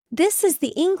This is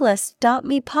the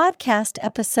Englist.me podcast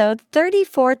episode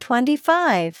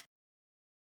 3425.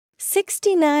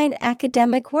 69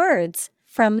 academic words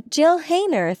from Jill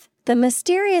Heinerth, The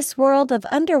Mysterious World of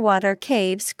Underwater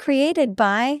Caves, created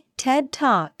by TED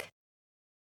Talk.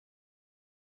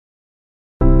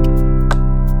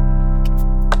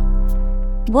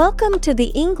 Welcome to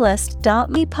the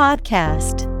Englist.me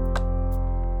podcast.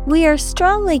 We are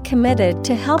strongly committed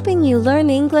to helping you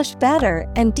learn English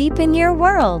better and deepen your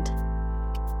world.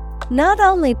 Not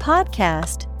only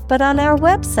podcast, but on our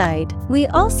website, we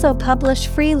also publish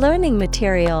free learning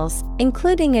materials,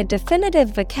 including a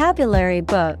definitive vocabulary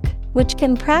book, which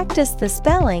can practice the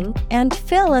spelling and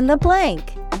fill in the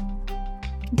blank.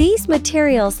 These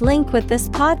materials link with this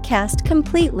podcast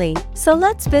completely, so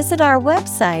let's visit our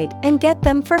website and get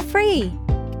them for free.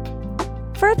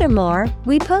 Furthermore,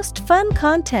 we post fun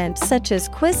content such as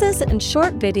quizzes and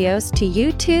short videos to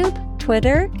YouTube,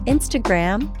 Twitter,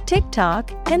 Instagram,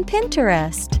 TikTok, and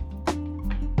Pinterest.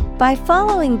 By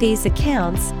following these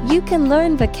accounts, you can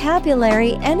learn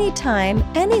vocabulary anytime,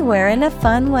 anywhere in a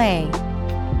fun way.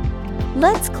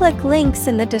 Let's click links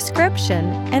in the description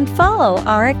and follow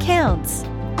our accounts.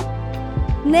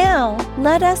 Now,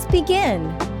 let us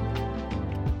begin.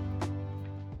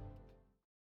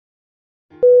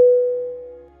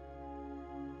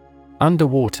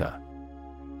 Underwater.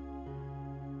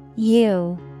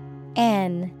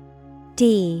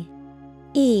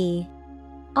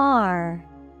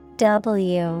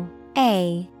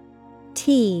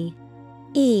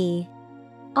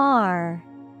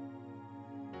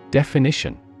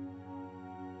 Definition: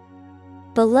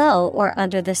 below or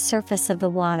under the surface of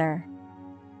the water.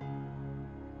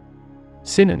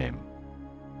 Synonym: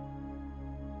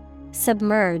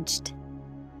 submerged,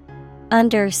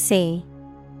 undersea,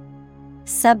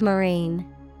 submarine.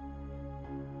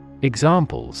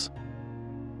 Examples: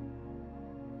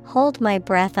 hold my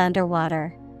breath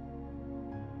underwater.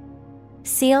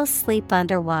 Seals sleep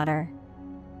underwater.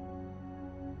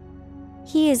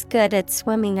 He is good at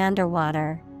swimming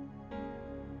underwater.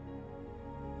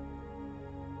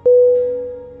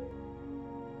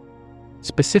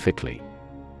 Specifically.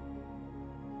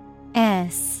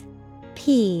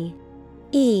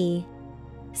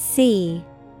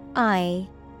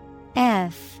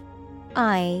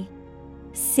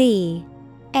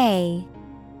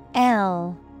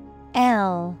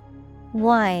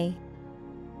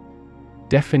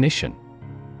 Definition: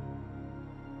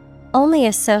 only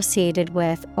associated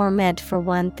with or meant for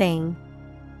one thing.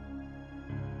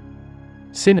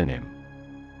 Synonym: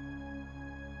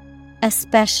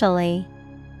 especially,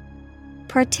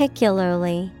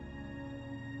 particularly,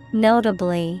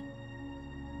 notably.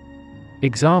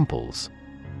 Examples: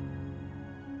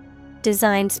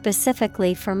 designed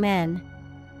specifically for men.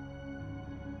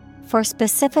 For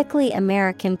specifically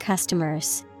American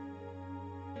customers.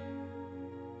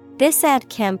 This ad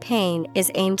campaign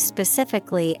is aimed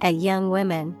specifically at young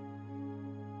women.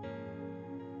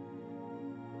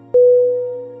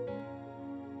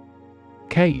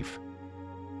 Cave.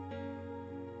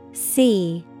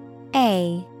 C-A-V-E.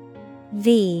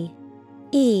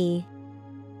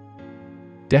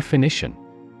 Definition: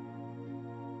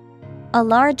 a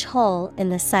large hole in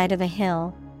the side of a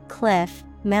hill, cliff,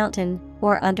 mountain,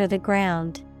 or under the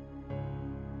ground.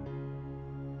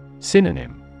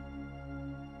 Synonym: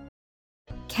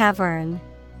 cavern,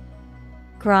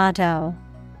 grotto,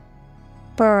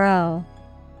 burrow.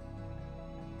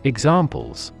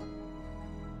 Examples: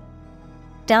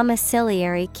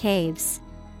 domiciliary caves.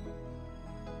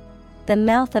 The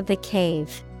mouth of the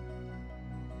cave.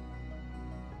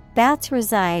 Bats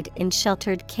reside in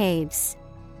sheltered caves.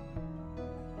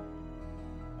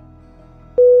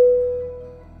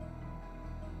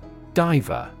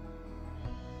 Diver.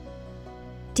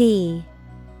 D-I-V-E-R.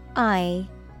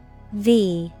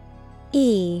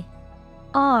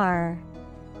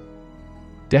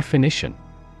 Definition: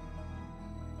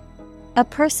 a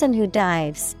person who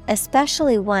dives,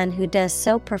 especially one who does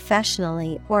so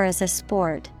professionally or as a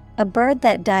sport. A bird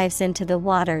that dives into the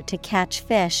water to catch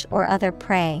fish or other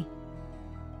prey.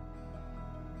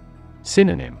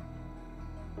 Synonym: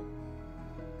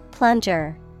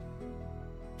 plunger,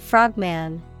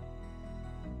 frogman,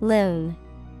 loon.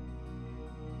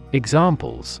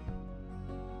 Examples: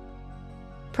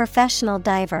 professional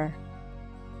diver,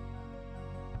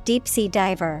 deep sea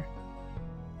diver.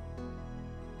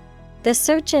 The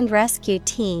search and rescue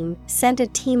team sent a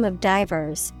team of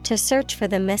divers to search for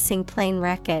the missing plane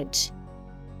wreckage.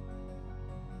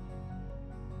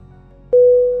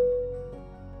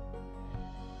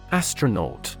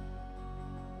 Astronaut.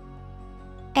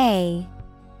 A-S-T-R-O-N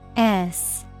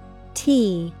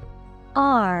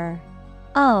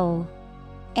O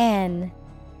N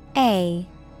A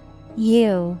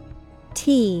U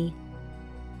T.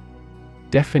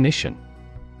 Definition: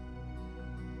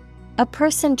 A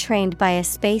person trained by a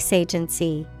space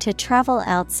agency to travel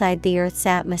outside the Earth's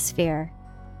atmosphere.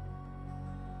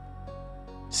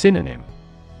 Synonym: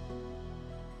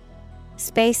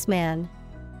 Spaceman,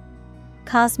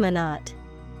 cosmonaut.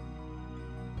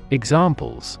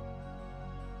 Examples: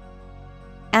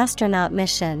 Astronaut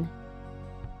mission,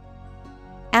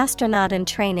 astronaut in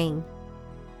training.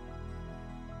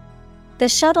 The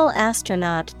shuttle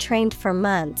astronaut trained for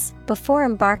months before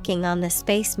embarking on the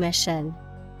space mission.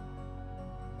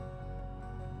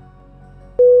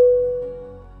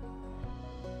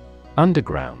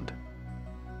 Underground.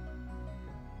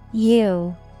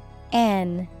 U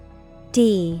N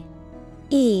D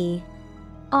E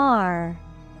R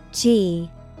G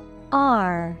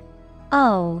R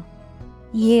O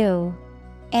U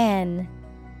N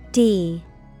D.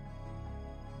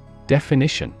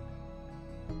 Definition: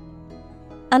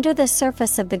 Under the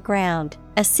surface of the ground,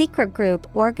 a secret group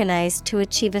organized to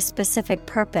achieve a specific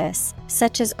purpose,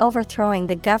 such as overthrowing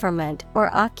the government or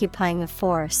occupying a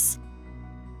force.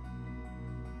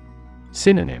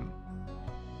 Synonym: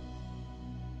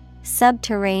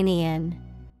 Subterranean,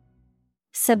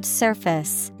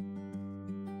 subsurface,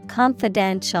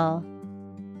 confidential.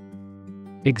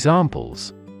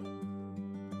 Examples: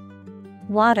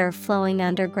 Water flowing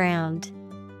underground.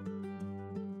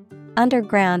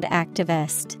 Underground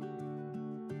activist.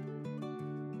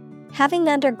 Having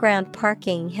underground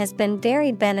parking has been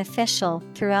very beneficial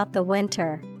throughout the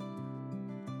winter.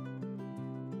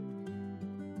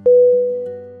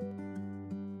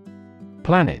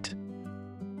 Planet.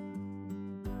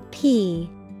 P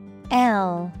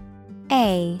L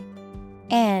A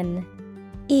N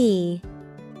E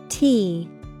T.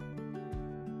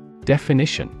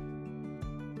 Definition: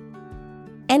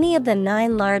 Any of the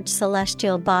 9 large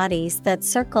celestial bodies that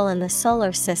circle in the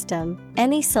solar system,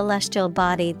 any celestial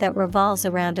body that revolves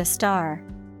around a star.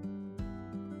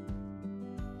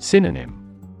 Synonym: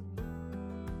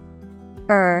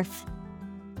 Earth,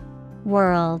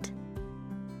 world,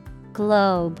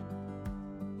 globe.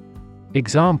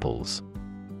 Examples: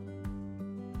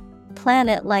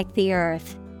 Planet like the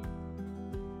Earth.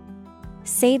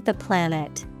 Save the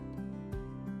planet.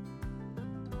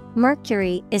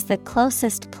 Mercury is the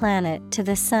closest planet to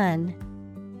the Sun.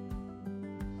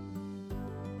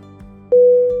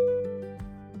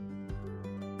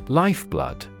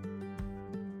 Lifeblood.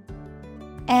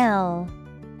 L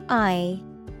I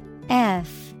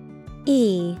F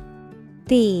E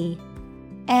B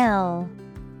L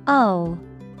O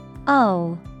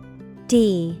O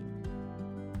D.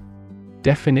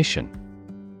 Definition: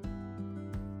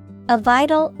 A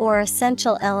vital or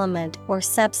essential element or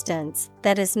substance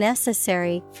that is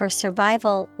necessary for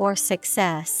survival or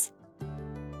success.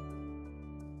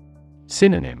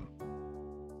 Synonym: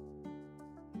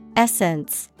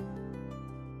 Essence,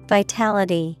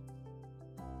 vitality,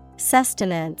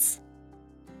 sustenance.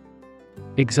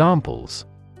 Examples: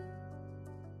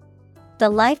 The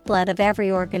lifeblood of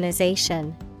every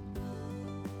organization.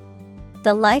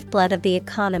 The lifeblood of the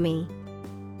economy.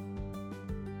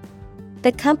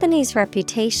 The company's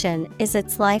reputation is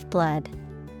its lifeblood.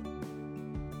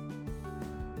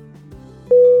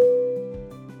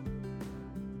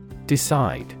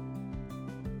 Decide.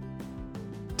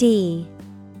 D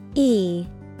E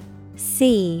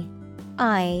C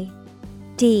I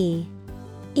D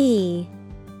E.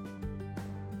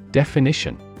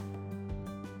 Definition: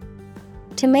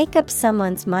 To make up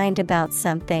someone's mind about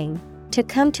something, to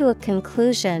come to a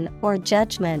conclusion or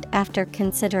judgment after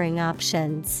considering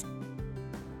options.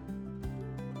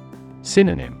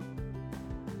 Synonym: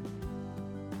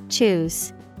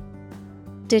 Choose,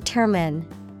 determine,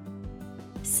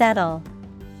 settle.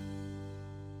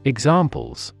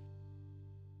 Examples: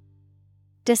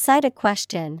 Decide a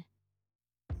question.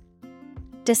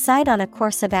 Decide on a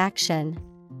course of action.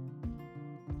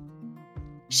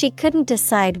 She couldn't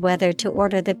decide whether to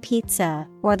order the pizza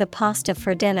or the pasta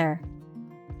for dinner.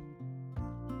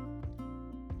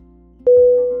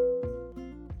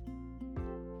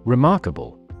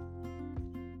 Remarkable.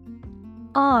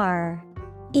 R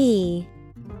E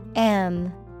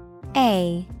M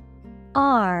A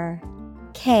R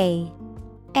K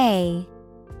A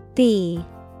B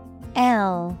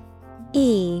L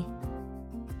E.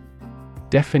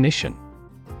 Definition: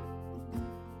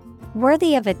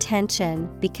 Worthy of attention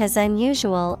because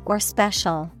unusual or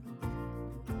special.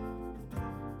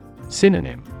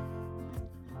 Synonym: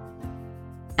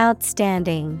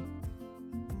 Outstanding,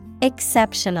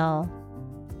 exceptional,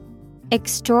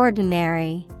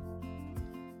 extraordinary.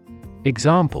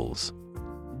 Examples: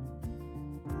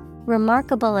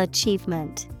 Remarkable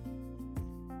achievement.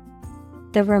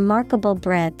 The remarkable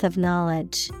breadth of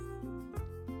knowledge.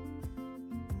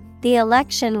 The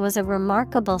election was a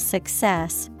remarkable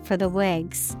success for the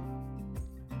Whigs.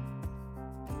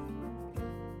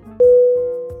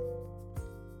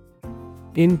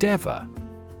 Endeavor.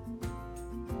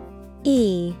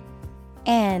 ENDEAVOR.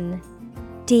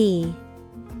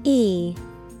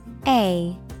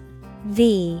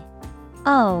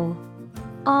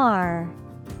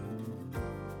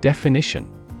 Definition.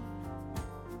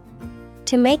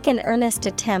 To make an earnest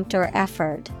attempt or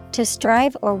effort, to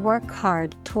strive or work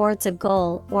hard towards a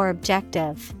goal or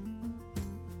objective.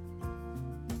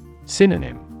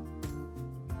 Synonym.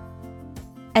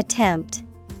 Attempt,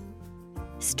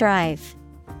 strive,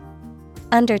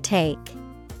 undertake.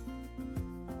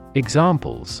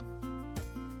 Examples.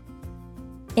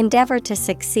 Endeavor to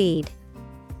succeed.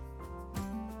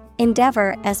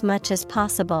 Endeavor as much as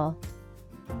possible.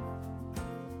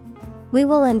 We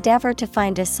will endeavor to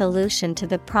find a solution to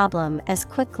the problem as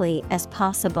quickly as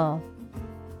possible.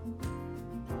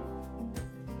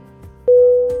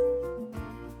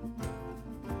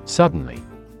 Suddenly.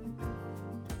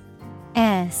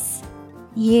 SUDDENLY.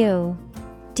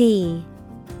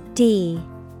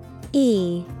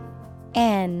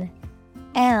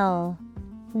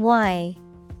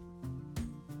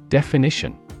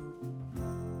 Definition.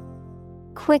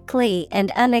 Quickly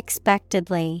and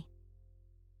unexpectedly.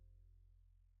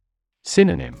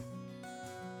 Synonym.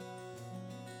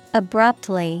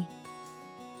 Abruptly,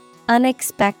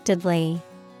 unexpectedly,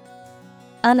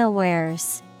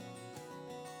 unawares.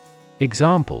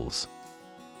 Examples.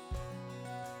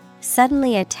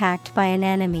 Suddenly attacked by an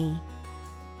enemy.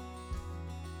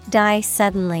 Die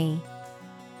suddenly.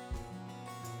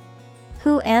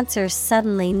 Who answers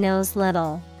suddenly knows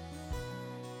little.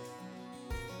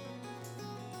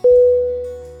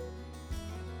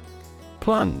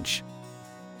 Plunge.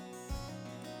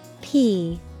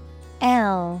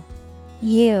 PLUNGE.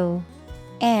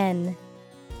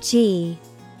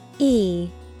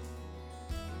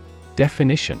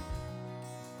 Definition.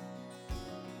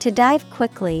 To dive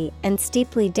quickly and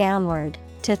steeply downward,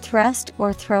 to thrust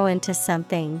or throw into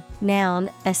something. Noun,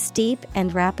 a steep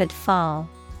and rapid fall.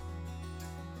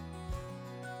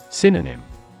 Synonym.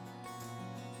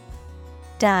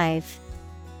 Dive,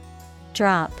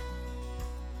 drop,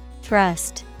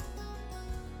 thrust.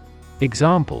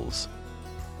 Examples.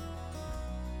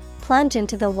 Plunge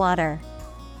into the water.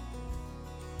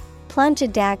 Plunge a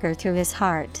dagger through his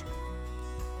heart.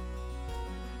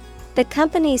 The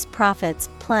company's profits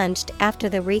plunged after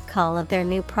the recall of their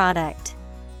new product.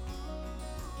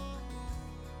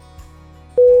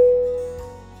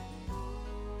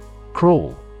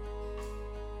 Crawl.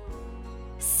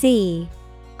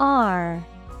 CRAWL.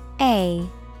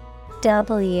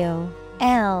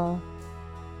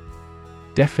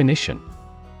 Definition.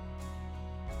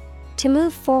 To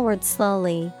move forward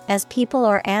slowly, as people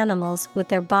or animals with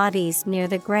their bodies near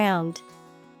the ground.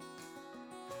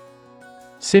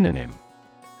 Synonym.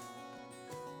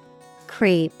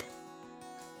 Creep,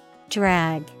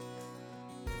 drag.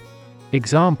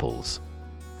 Examples.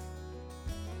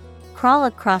 Crawl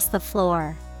across the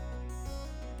floor.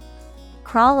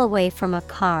 Crawl away from a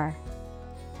car.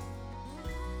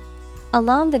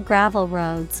 Along the gravel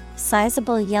roads,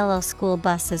 sizable yellow school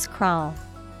buses crawl.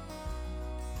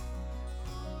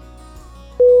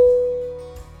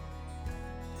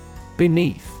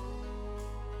 Beneath.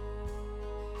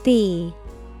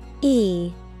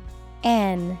 BENEATH.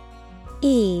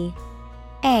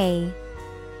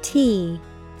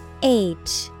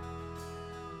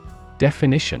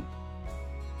 Definition.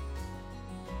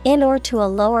 In or to a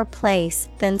lower place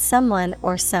than someone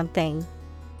or something.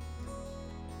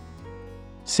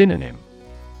 Synonym.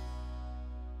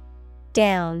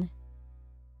 Down,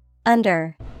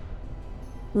 under,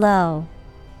 low.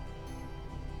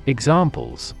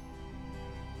 Examples.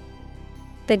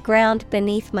 The ground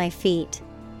beneath my feet.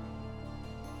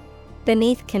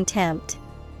 Beneath contempt.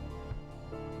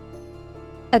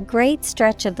 A great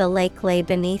stretch of the lake lay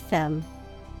beneath them.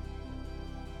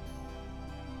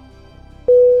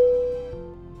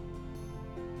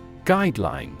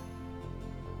 Guideline.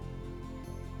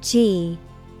 GUIDELINE.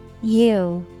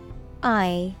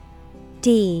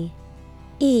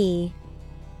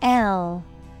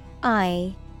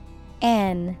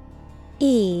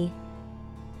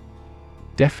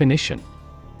 Definition.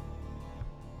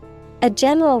 A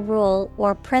general rule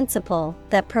or principle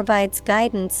that provides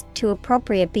guidance to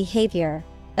appropriate behavior.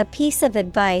 A piece of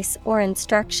advice or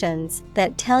instructions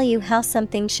that tell you how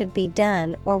something should be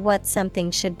done or what something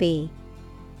should be.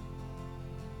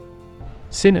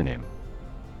 Synonym.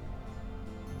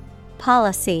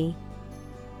 policy,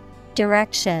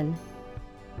 direction,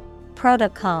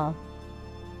 protocol.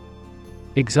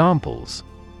 Examples: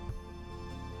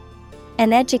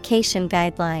 An education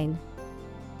guideline.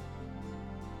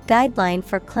 Guideline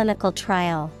for clinical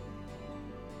trial.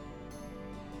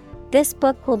 This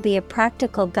book will be a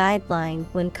practical guideline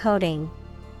when coding.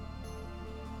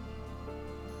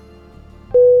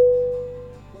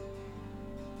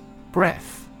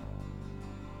 Breath.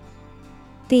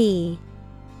 B-R-E-A-T-H.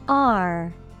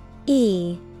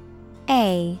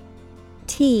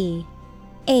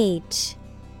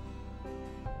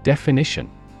 Definition: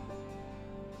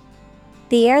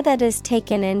 The air that is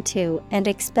taken into and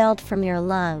expelled from your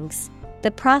lungs.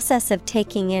 The process of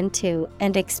taking into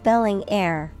and expelling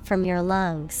air from your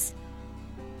lungs.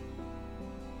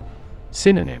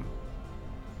 Synonym: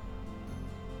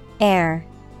 Air,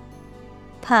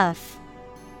 puff,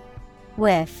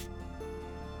 whiff.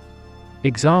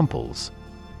 Examples: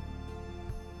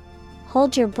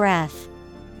 Hold your breath.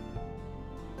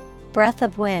 Breath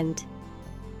of wind.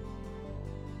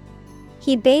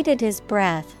 He bated his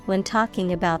breath when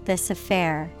talking about this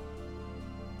affair.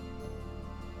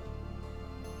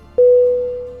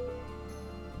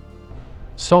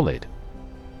 Solid.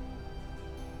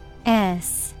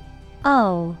 S-O-L-I-D.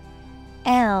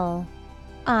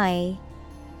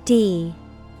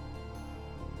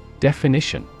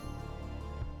 Definition: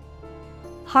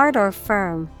 Hard or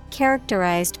firm,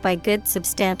 characterized by good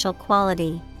substantial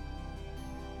quality.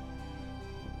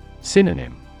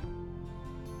 Synonym: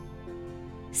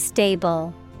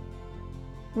 Stable,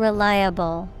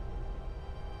 reliable,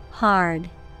 hard.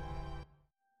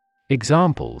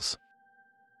 Examples: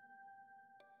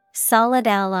 Solid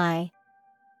ally.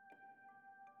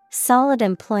 Solid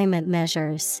employment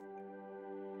measures.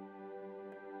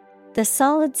 The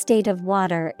solid state of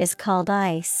water is called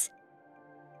ice.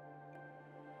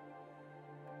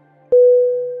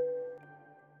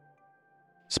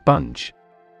 Sponge.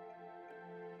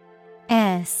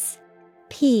 S-P-O-N-G-E.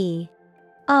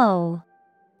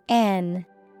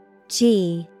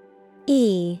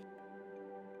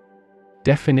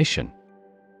 Definition: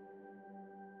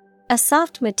 A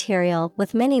soft material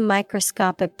with many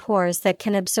microscopic pores that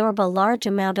can absorb a large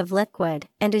amount of liquid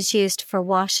and is used for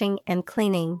washing and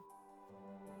cleaning.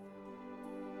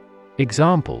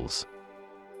 Examples: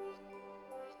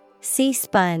 Sea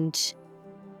sponge.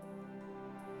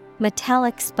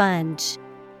 Metallic sponge.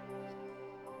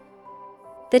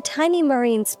 The tiny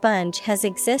marine sponge has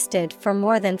existed for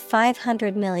more than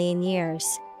 500 million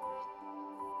years.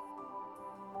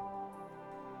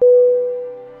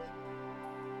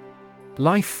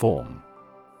 Life form.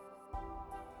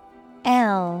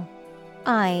 L-I-F-E-F-O-R-M.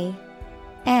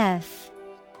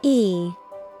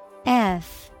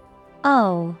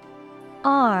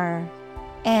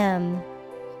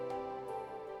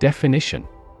 Definition: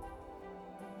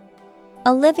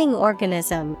 A living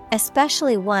organism,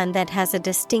 especially one that has a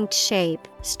distinct shape,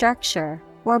 structure,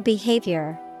 or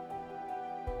behavior.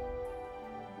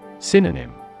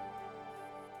 Synonym: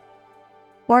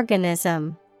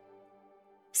 Organism,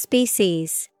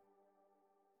 species,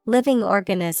 living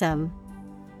organism.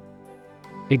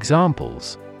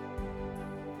 Examples: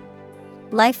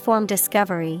 Life form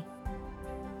discovery.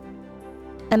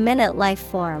 Eminent life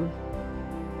form.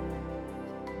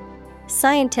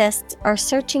 Scientists are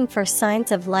searching for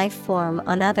signs of life form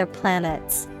on other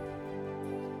planets.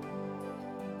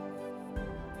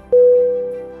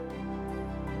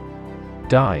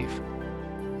 Dive.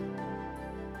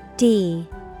 D-I-V-E.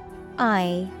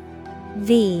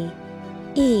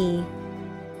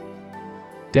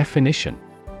 Definition: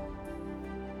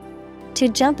 To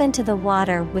jump into the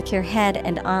water with your head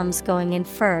and arms going in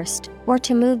first, or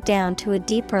to move down to a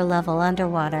deeper level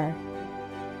underwater.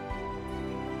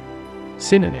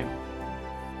 Synonym: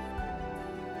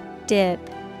 Dip,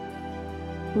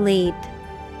 leap,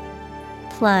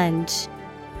 plunge.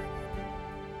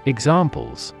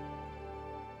 Examples: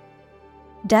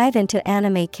 Dive into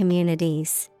anime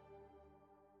communities.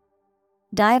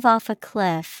 Dive off a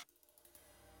cliff.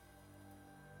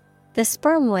 The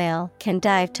sperm whale can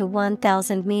dive to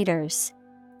 1,000 meters.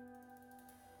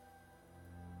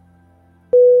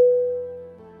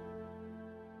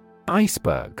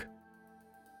 Iceberg.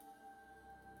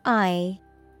 I-C-E-B-E-R-G.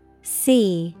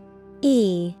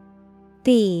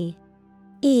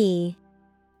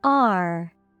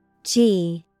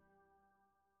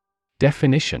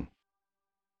 Definition: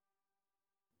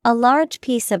 A large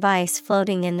piece of ice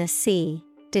floating in the sea,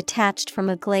 detached from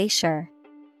a glacier.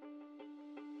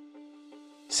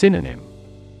 Synonym: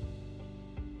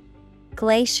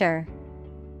 Glacier,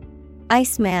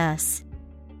 ice mass,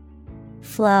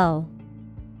 flow.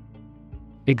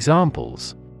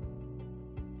 Examples: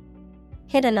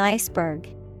 Hit an iceberg.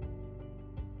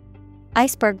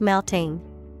 Iceberg melting.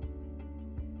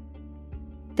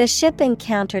 The ship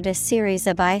encountered a series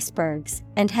of icebergs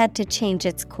and had to change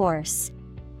its course.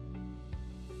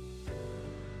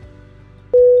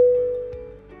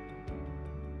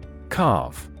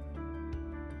 Carve.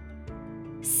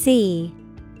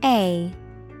 C-A-L-V-E.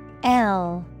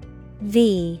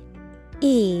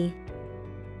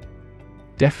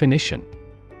 Definition: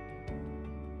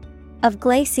 Of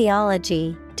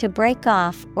glaciology, to break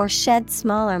off or shed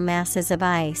smaller masses of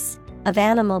ice, of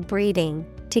animal breeding,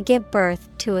 to give birth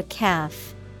to a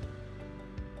calf.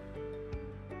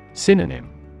 Synonym: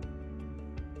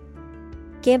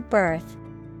 Give birth,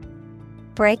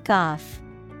 break off,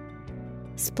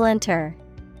 splinter.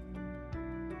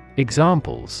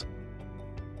 Examples: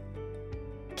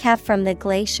 Calf from the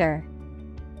glacier.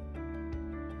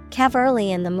 Calve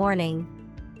early in the morning.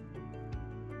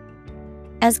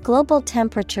 As global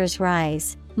temperatures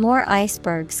rise, more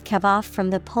icebergs calve off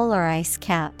from the polar ice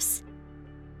caps.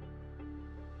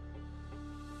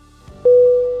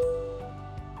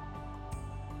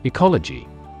 Ecology.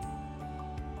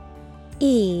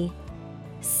 E-C-O-L-O-G-Y.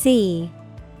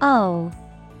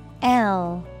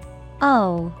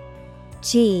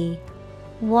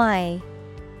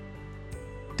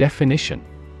 Definition: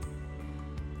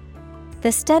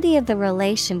 The study of the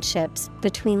relationships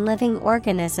between living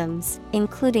organisms,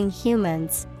 including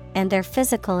humans, and their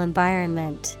physical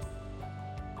environment.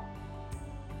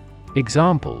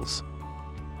 Examples: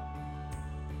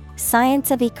 Science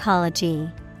of ecology.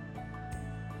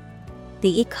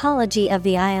 The ecology of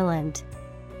the island.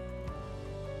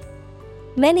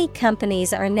 Many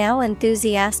companies are now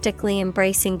enthusiastically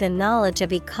embracing the knowledge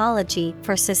of ecology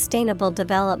for sustainable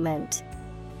development.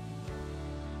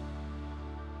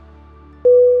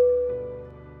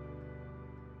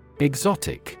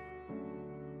 Exotic.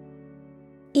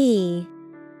 E-X-O-T-I-C.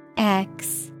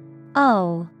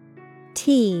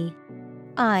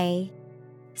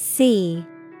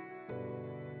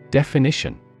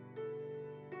 Definition: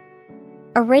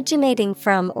 Originating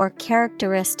from or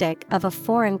characteristic of a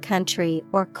foreign country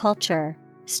or culture,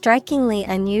 strikingly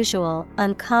unusual,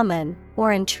 uncommon,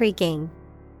 or intriguing.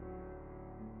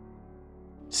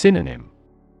 Synonym: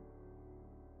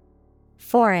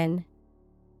 Foreign,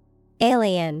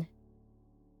 alien,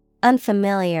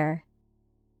 unfamiliar.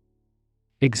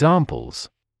 Examples: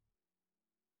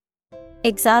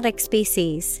 Exotic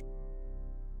species.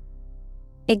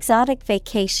 Exotic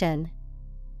vacation.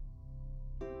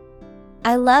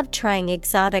 I love trying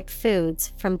exotic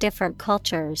foods from different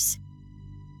cultures.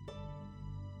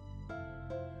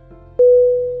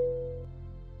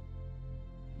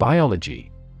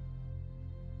 Biology.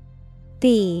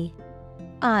 B-I-O-L-O-G-Y.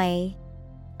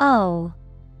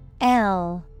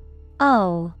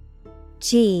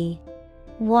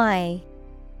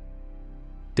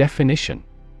 Definition: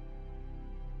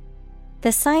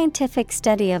 The scientific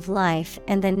study of life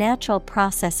and the natural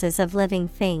processes of living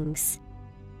things.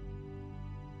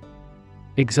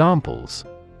 Examples: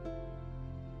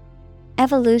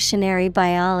 Evolutionary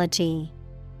biology.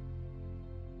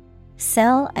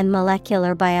 Cell and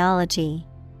molecular biology.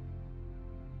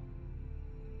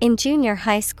 In junior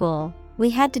high school, we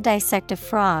had to dissect a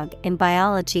frog in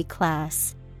biology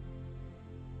class.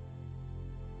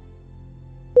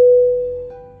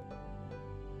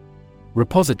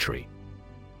 Repository.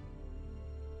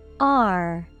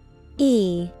 R-E-P-O-S-I-T-O-R-Y.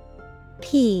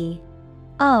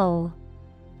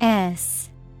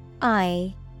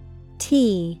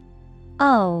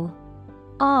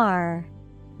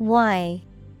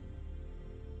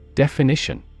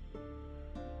 Definition: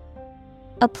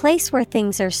 A place where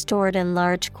things are stored in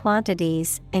large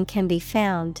quantities and can be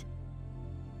found.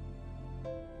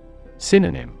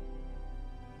 Synonym: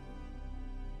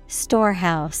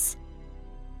 Storehouse,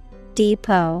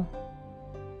 depot,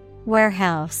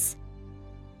 warehouse.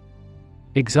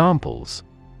 Examples: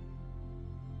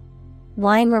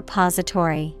 Wine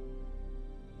repository.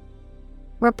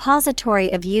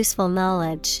 Repository of useful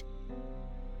knowledge.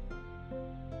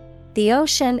 The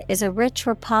ocean is a rich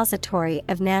repository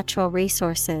of natural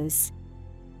resources.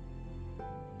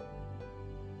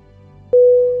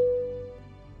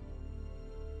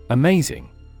 Amazing.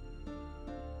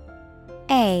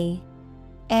 A-M-A-Z-I-N-G.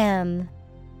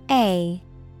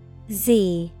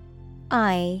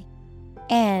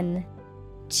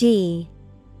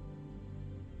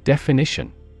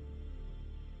 Definition: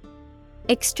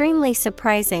 Extremely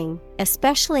surprising,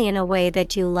 especially in a way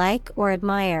that you like or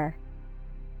admire.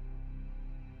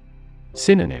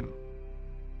 Synonym: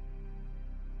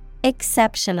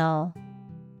 Exceptional,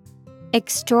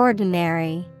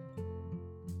 extraordinary,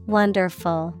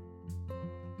 wonderful.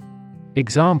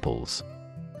 Examples: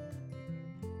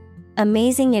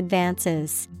 amazing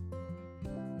advances.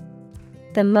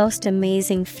 The most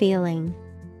amazing feeling.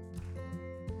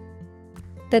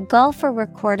 The golfer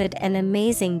recorded an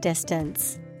amazing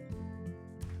distance.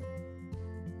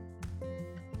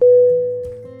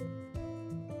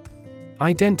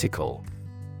 Identical.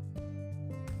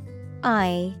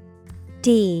 I-D-E-N-T-I-C-A-L.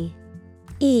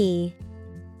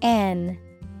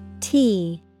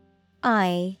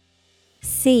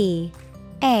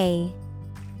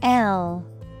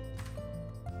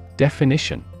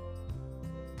 Definition: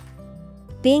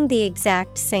 being the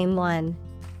exact same one.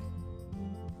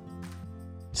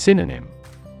 Synonym: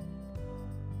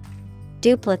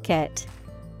 Duplicate,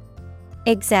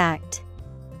 exact,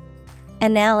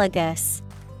 analogous.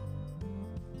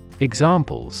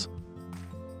 Examples: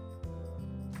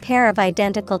 pair of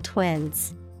identical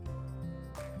twins.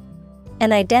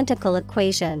 An identical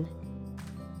equation.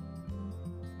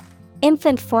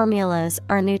 Infant formulas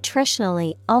are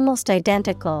nutritionally almost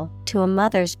identical to a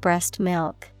mother's breast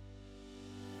milk.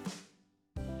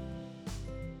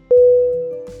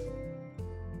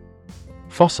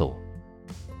 Fossil.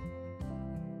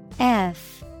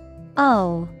 F-O-S-S-I-L.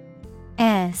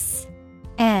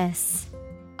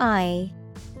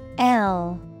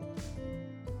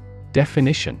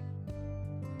 Definition: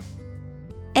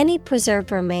 any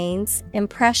preserved remains,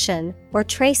 impression, or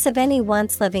trace of any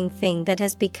once living thing that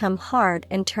has become hard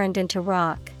and turned into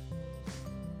rock.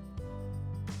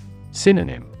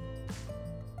 Synonym: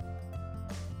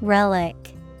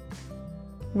 relic,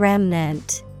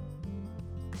 remnant,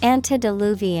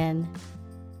 antediluvian.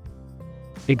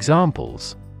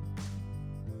 Examples: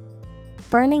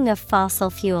 burning of fossil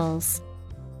fuels.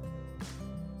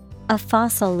 A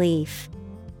fossil leaf.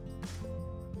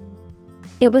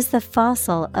 It was the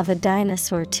fossil of a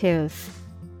dinosaur tooth.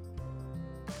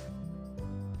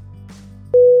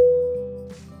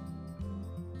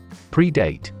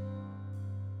 Predate.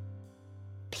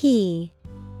 P-R-E-D-A-T-E.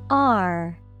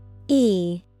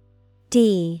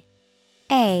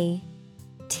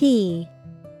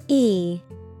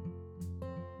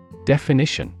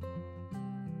 Definition: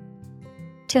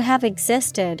 to have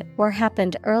existed or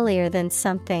happened earlier than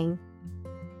something.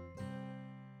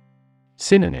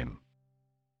 Synonym: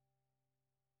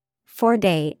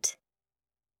 foredate,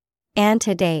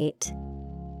 antedate,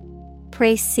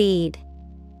 precede.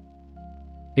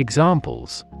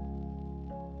 Examples: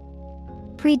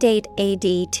 predate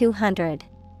AD 200.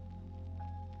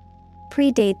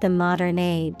 Predate the modern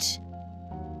age.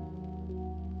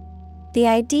 The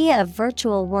idea of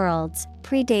virtual worlds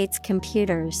predates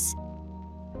computers.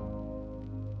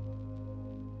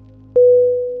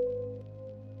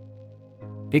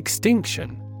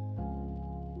 Extinction.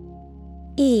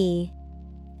 E-X-T-I-N-C-T-I-O-N.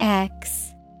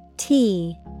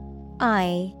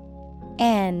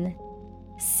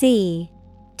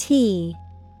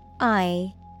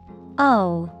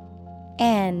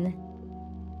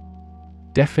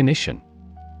 Definition: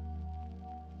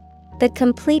 the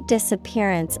complete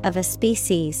disappearance of a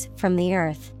species from the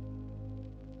earth.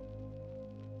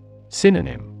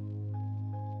 Synonym: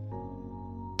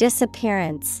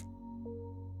 disappearance,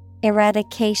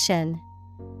 eradication,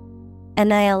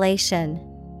 annihilation.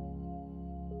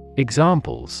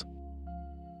 Examples: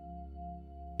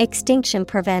 extinction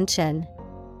prevention.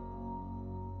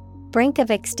 Brink of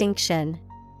extinction.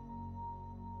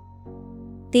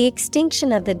 The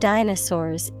extinction of the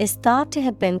dinosaurs is thought to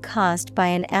have been caused by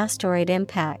an asteroid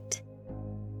impact.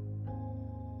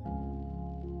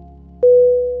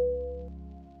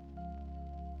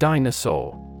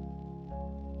 Dinosaur.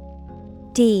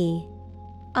 D-I-N-O-S-A-U-R.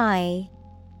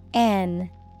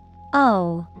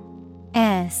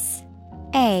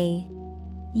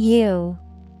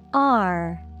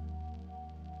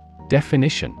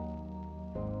 Definition: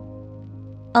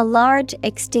 a large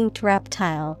extinct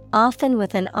reptile, often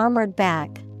with an armored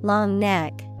back, long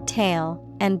neck, tail,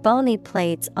 and bony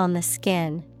plates on the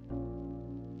skin.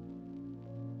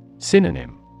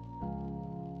 Synonym: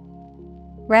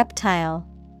 reptile,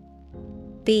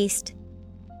 beast,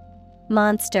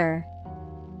 monster.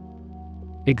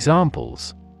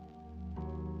 Examples: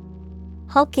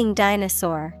 hulking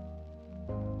dinosaur.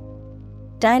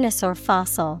 Dinosaur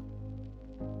fossil.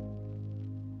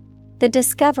 The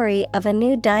discovery of a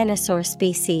new dinosaur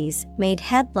species made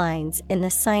headlines in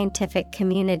the scientific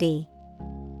community.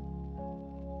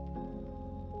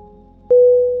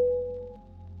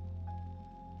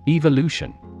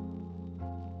 Evolution.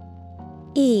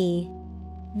 E-V-O-L-U-T-I-O-N.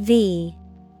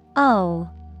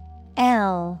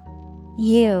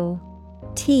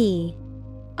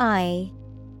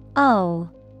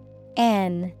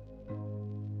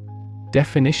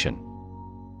 Definition: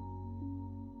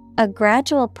 A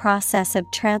gradual process of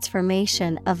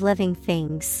transformation of living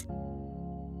things.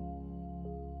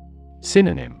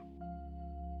 Synonym: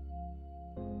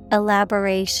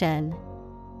 Elaboration,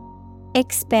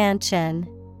 expansion,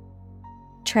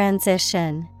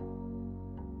 transition.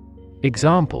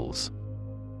 Examples: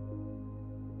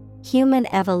 Human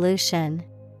evolution,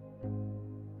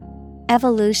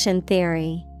 evolution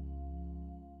theory.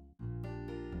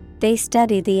 They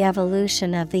study the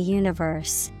evolution of the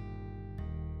universe.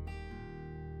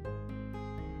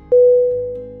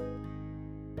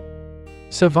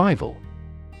 Survival.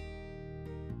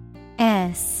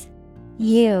 S-U-R-V-I-V-A-L.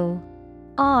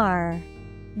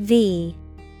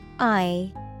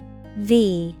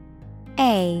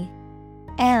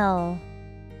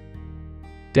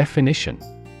 Definition: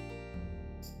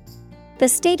 the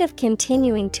state of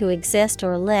continuing to exist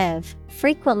or live,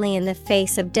 frequently in the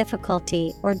face of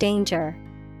difficulty or danger.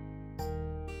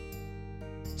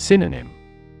 Synonym: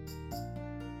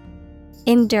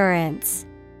 Endurance,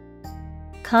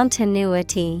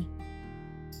 continuity.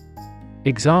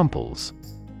 Examples: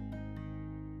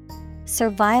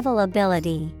 survival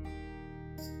ability,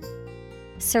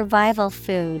 survival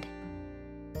food.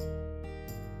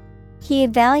 He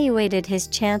evaluated his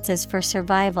chances for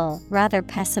survival rather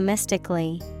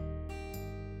pessimistically.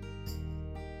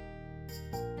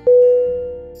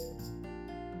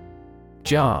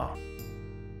 Jar.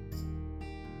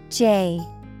 J-A-R.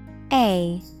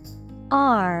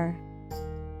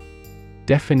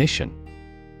 Definition: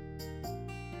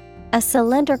 a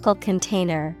cylindrical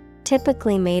container,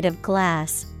 typically made of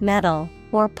glass, metal,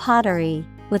 or pottery,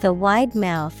 with a wide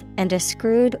mouth and a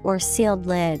screwed or sealed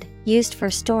lid, used for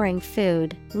storing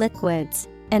food, liquids,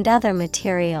 and other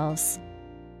materials.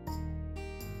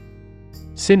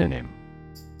 Synonym: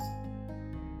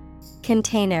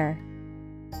 container,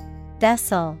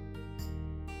 vessel,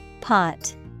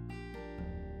 pot.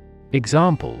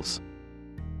 Examples: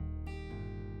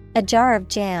 a jar of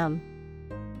jam,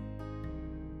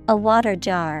 a water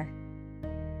jar.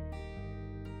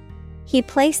 He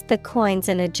placed the coins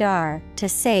in a jar to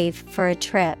save for a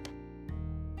trip.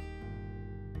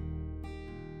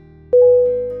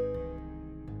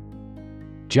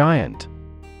 Giant.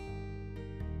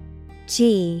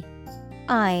 G-I-A-N-T.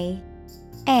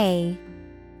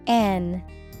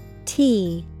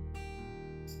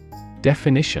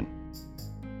 Definition: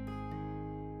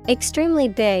 extremely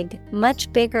big,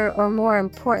 much bigger or more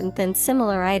important than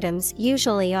similar items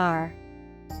usually are.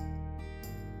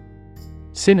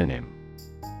 Synonym: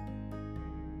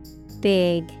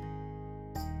 big,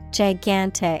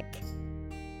 gigantic,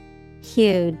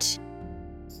 huge.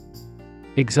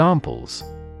 Examples: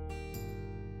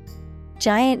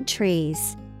 giant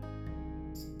trees,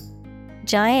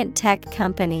 giant tech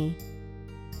company.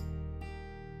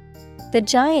 The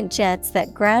giant jets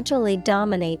that gradually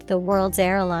dominate the world's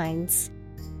airlines.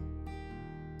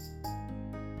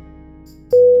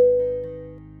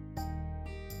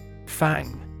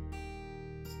 Fang.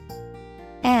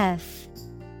 F-A-N-G.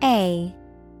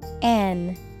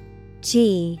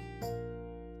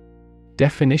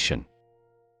 Definition: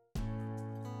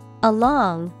 a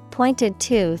long, pointed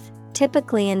tooth,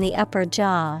 typically in the upper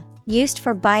jaw, used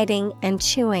for biting and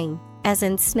chewing, as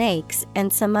in snakes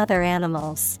and some other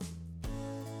animals.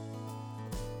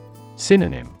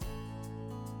 Synonym: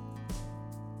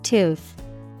 tooth,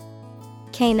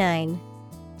 canine,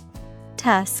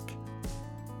 tusk.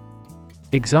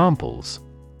 Examples: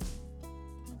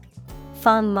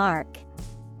 fang mark,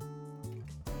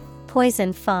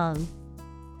 poison fang.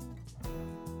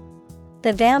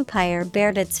 The vampire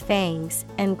bared its fangs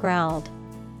and growled.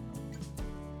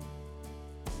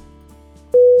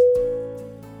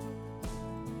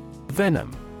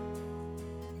 Venom.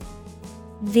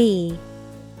 V-E-N-O-M.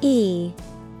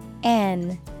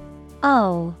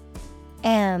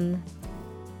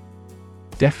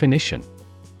 Definition: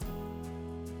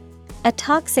 a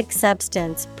toxic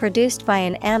substance produced by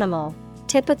an animal,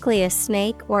 typically a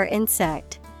snake or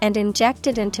insect, and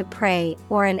injected into prey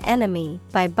or an enemy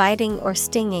by biting or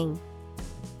stinging.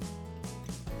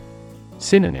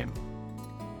 Synonym: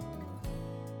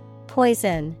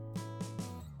 poison,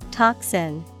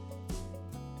 toxin,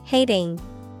 hating.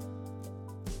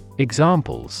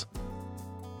 Examples: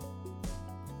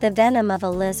 the venom of a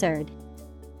lizard,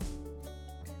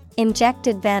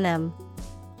 injected venom.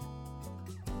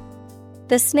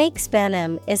 The snake's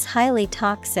venom is highly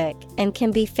toxic and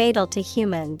can be fatal to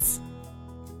humans.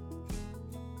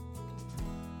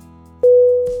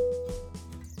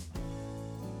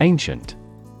 Ancient.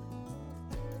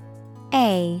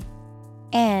 A-N-C-I-E-N-T.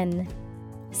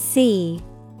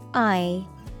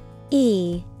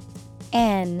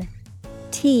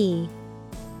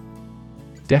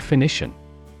 Definition: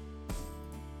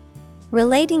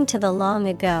 relating to the long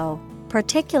ago,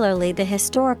 particularly the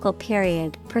historical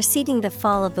period preceding the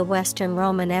fall of the Western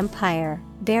Roman Empire,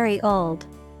 very old.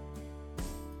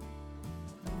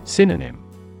 Synonym: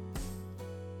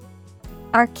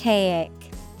 Archaic,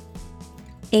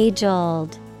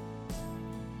 age-old,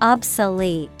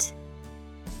 obsolete.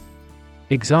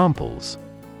 Examples: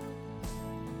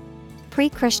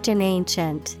 Pre-Christian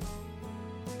ancient.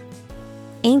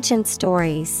 Ancient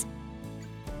stories.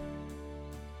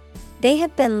 They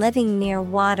have been living near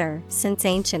water since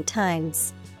ancient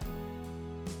times.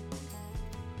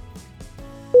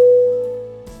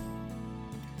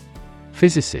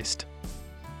 Physicist.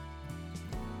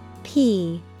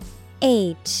 P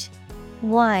H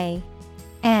Y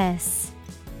S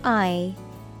I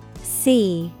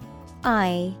C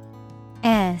I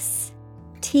S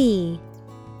T.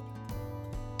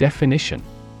 Definition: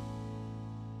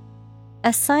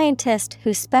 a scientist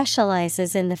who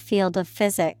specializes in the field of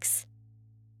physics.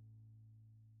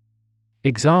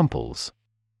 Examples: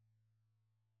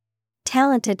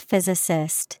 Talented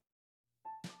physicist.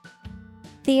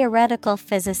 Theoretical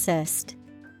physicist.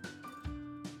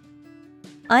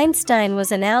 Einstein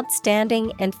was an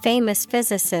outstanding and famous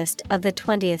physicist of the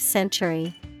 20th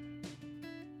century.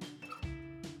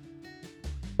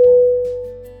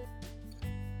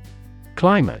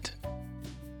 Climate.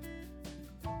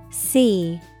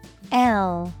 C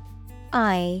L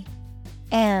I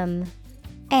M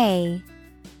A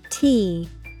T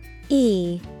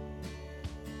E.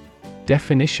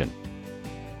 Definition: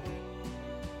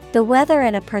 the weather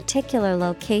in a particular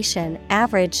location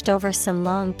averaged over some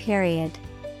long period.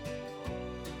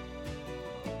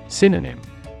 Synonym: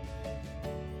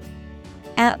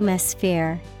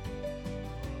 atmosphere,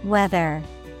 weather,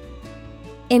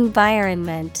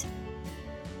 environment.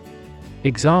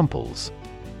 Examples: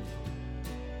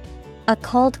 a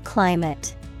cold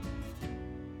climate.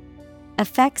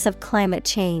 Effects of climate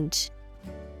change.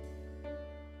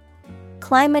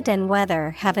 Climate and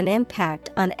weather have an impact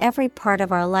on every part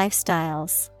of our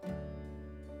lifestyles.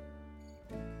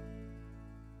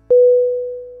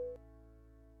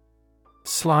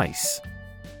 Slice.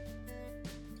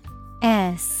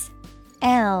 S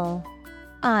L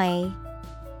I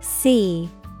C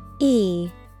E.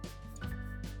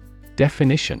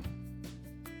 Definition: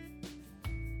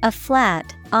 a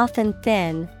flat, often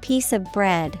thin, piece of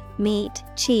bread, meat,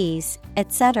 cheese,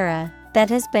 etc., that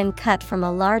has been cut from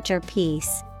a larger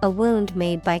piece, a wound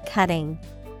made by cutting.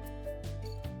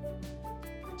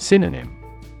 Synonym: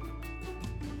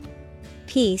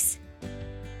 piece,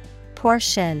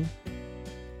 portion,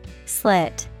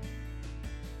 slit.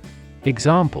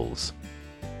 Examples: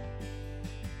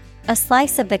 a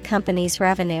slice of the company's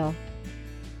revenue.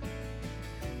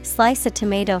 Slice a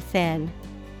tomato thin.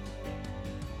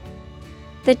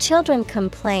 The children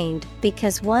complained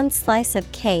because one slice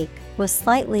of cake was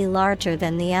slightly larger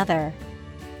than the other.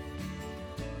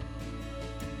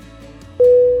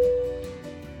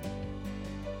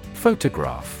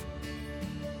 Photograph.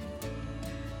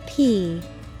 P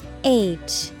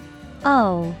H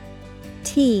O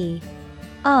T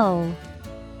O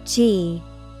G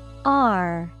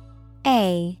R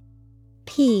A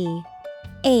P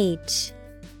H.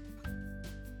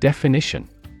 Definition: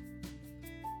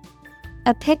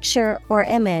 a picture or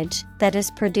image that is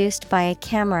produced by a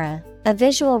camera, a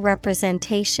visual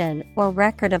representation or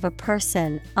record of a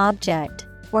person, object,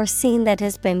 or scene that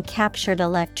has been captured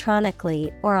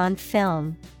electronically or on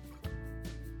film.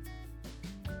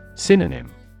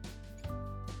 Synonym: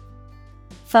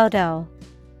 photo,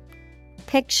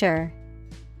 picture,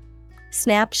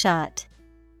 snapshot.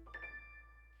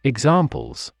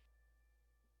 Examples: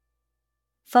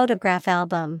 photograph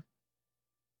album.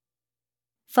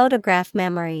 Photograph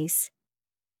memories.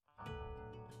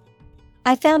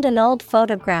 I found an old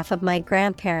photograph of my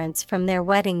grandparents from their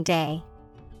wedding day.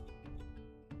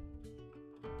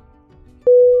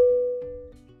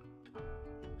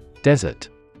 Desert.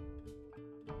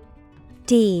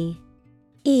 D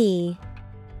E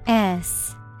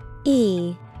S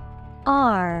E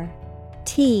R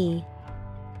T.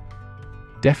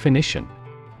 Definition: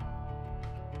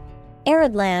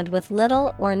 arid land with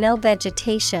little or no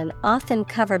vegetation, often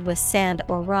covered with sand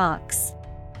or rocks.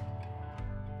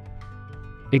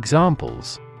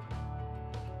 Examples: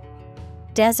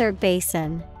 desert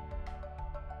basin.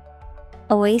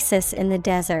 Oasis in the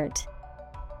desert.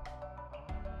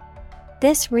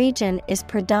 This region is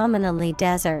predominantly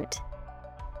desert.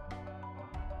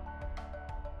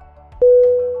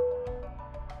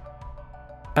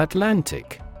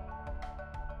 Atlantic.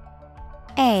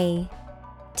 A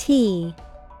T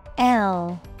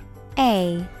L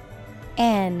A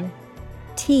N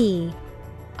T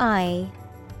I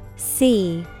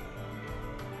C.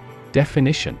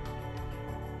 Definition: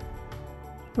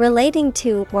 Relating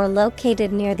to or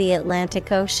located near the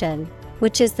Atlantic Ocean,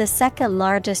 which is the second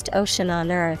largest ocean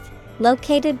on Earth,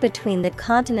 located between the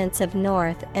continents of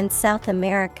North and South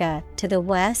America to the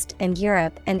west and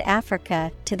Europe and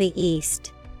Africa to the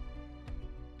east.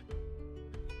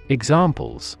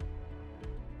 Examples: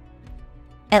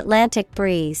 Atlantic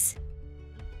breeze,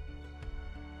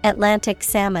 Atlantic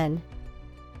salmon.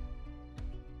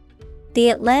 The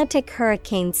Atlantic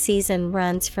hurricane season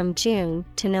runs from June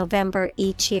to November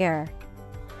each year.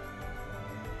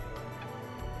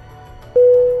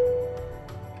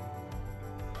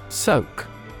 Soak.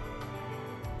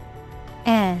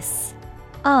 S-O-A-K.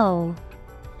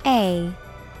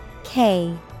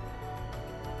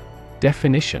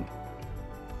 Definition: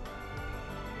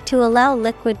 To allow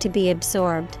liquid to be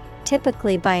absorbed,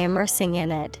 typically by immersing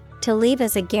in it, to leave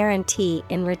as a guarantee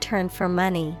in return for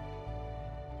money.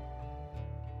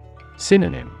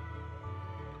 Synonym: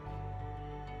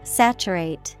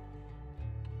 Saturate,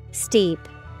 steep,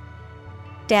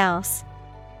 douse.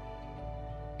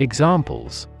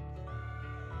 Examples: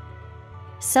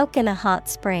 Soak in a hot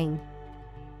spring.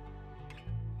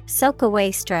 Soak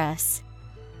away stress.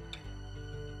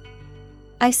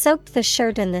 I soaked the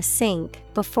shirt in the sink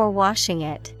before washing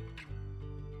it.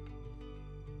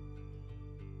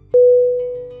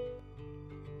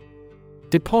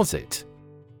 Deposit.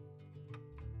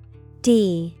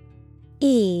 D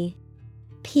E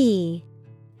P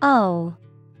O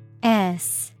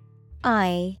S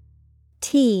I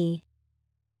T.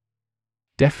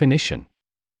 Definition: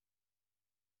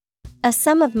 A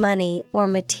sum of money or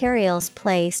materials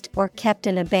placed or kept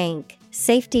in a bank,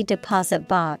 safety deposit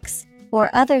box,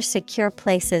 or other secure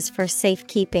places for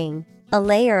safekeeping, a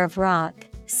layer of rock,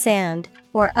 sand,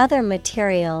 or other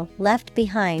material left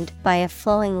behind by a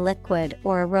flowing liquid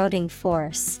or eroding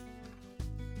force.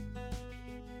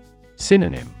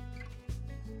 Synonym: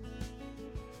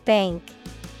 Bank,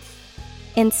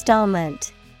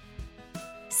 installment,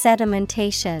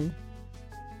 sedimentation.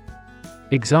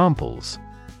 Examples: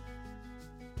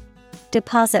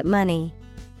 Deposit money.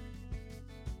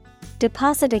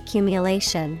 Deposit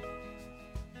accumulation.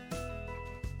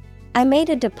 I made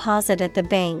a deposit at the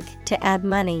bank to add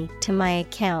money to my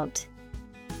account.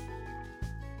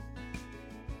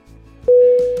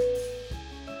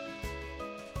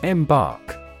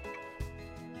 Embark.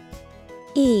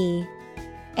 E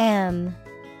M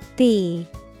B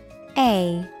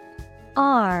A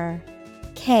R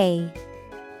K.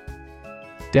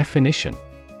 Definition: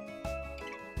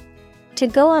 To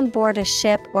go on board a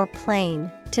ship or plane,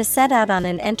 to set out on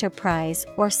an enterprise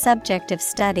or subject of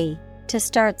study, to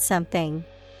start something.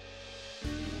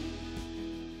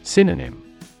 Synonym: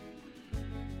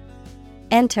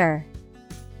 Enter,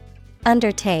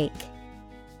 undertake,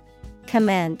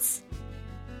 commence.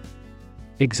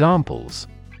 Examples: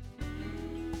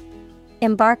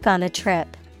 Embark on a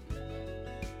trip.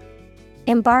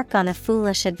 Embark on a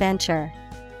foolish adventure.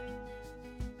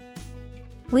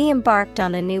 We embarked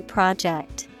on a new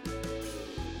project.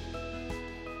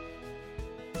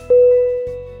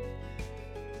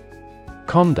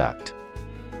 Conduct.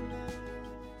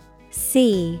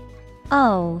 C-O-N-D-U-C-T.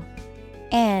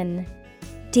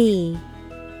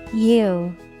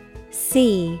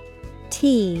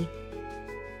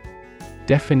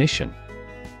 Definition: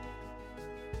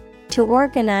 To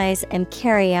organize and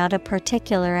carry out a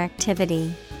particular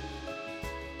activity.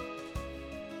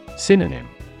 Synonym: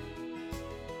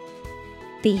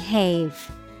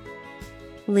 Behave,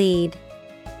 lead,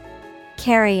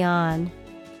 carry on.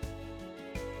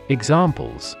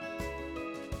 Examples: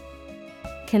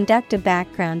 Conduct a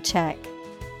background check.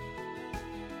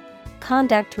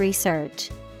 Conduct research.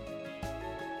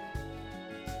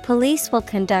 Police will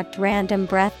conduct random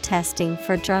breath testing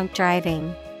for drunk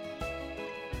driving.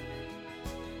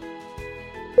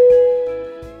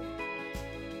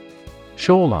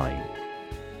 Shoreline.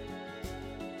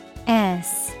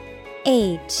 S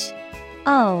H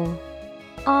O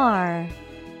R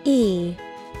E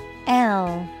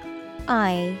L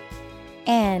I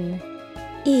N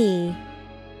E.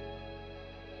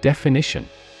 Definition: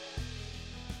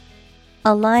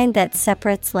 A line that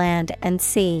separates land and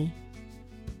sea.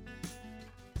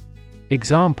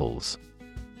 Examples: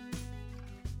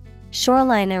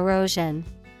 Shoreline erosion.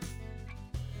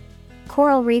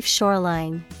 Coral reef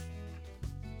shoreline.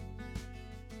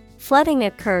 Flooding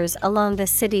occurs along the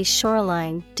city's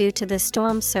shoreline due to the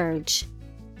storm surge.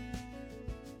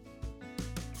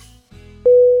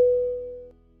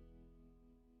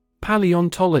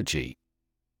 Paleontology.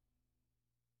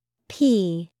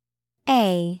 P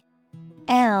A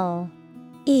L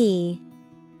E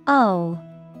O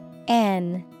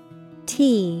N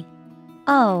T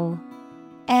O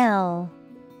L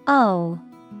O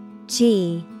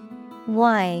G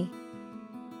Y.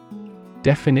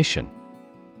 Definition: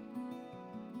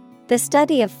 The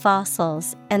study of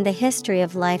fossils and the history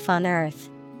of life on Earth.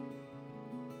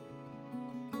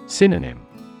 Synonym: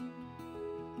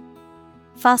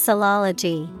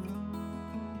 Fossilology,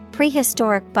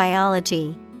 prehistoric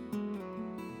biology.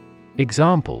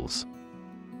 Examples: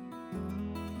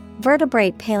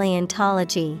 Vertebrate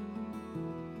paleontology,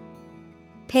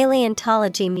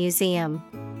 Paleontology Museum.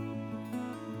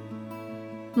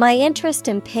 My interest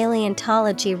in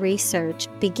paleontology research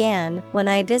began when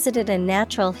I visited a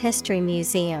natural history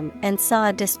museum and saw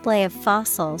a display of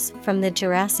fossils from the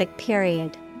Jurassic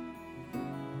period.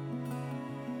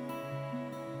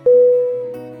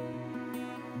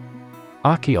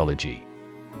 Archaeology.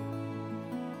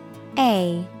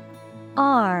 A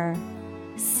R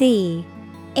C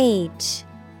H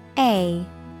A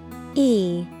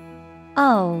E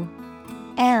O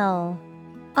L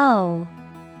O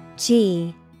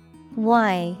G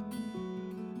Y.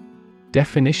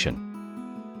 Definition: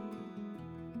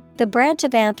 The branch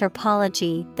of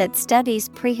anthropology that studies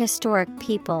prehistoric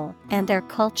people and their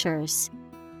cultures.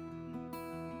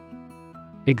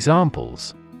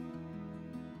 Examples: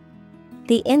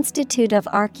 The Institute of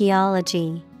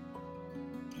Archaeology,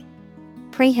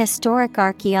 Prehistoric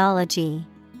Archaeology.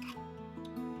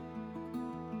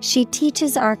 She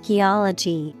teaches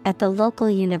archaeology at the local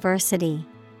university.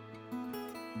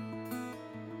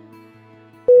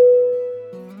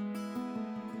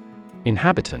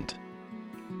 Inhabitant.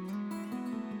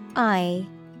 I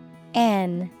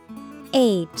N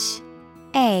H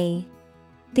A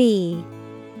B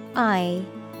I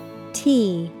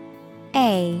T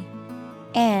A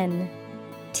N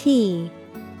T.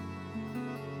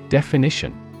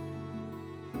 Definition: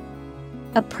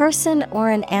 A person or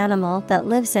an animal that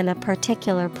lives in a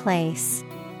particular place.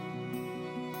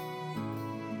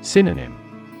 Synonym: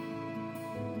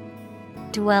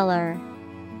 Dweller,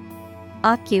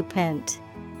 occupant,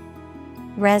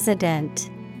 resident.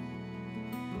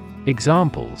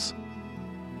 Examples: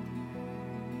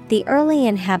 The early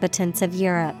inhabitants of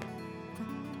Europe.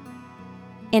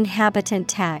 Inhabitant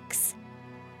tax.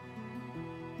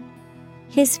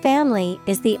 His family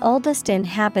is the oldest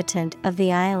inhabitant of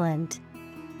the island.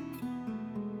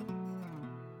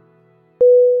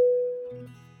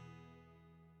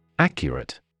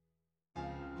 Accurate.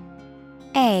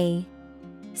 A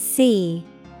C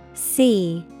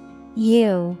C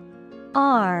U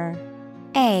R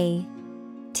A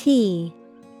T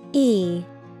E.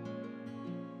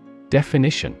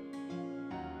 Definition: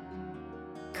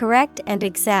 Correct and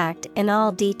exact in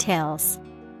all details.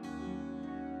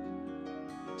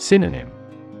 Synonym: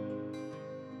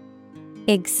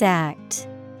 Exact,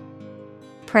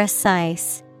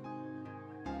 precise,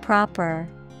 proper.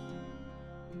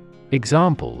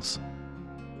 Examples: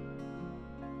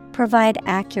 Provide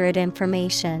accurate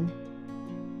information.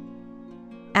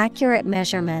 Accurate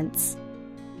measurements.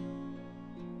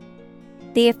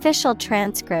 The official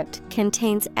transcript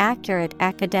contains accurate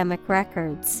academic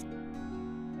records.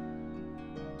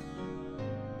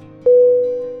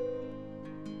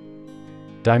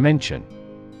 Dimension.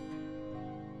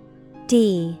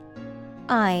 D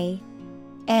I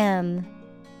M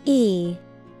E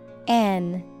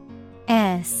N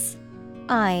S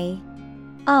I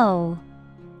O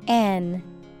N.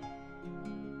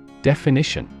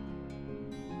 Definition: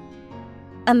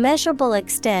 A measurable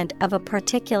extent of a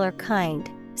particular kind,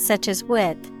 such as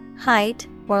width, height,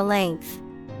 or length.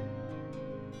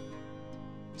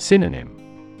 Synonym: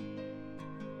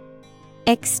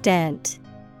 Extent,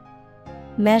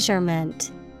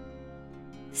 measurement,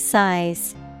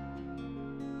 size.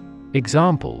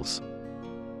 Examples: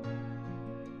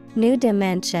 New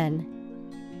dimension.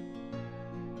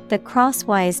 The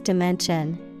crosswise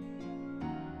dimension.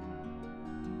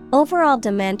 Overall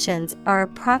dimensions are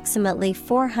approximately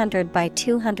 400 by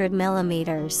 200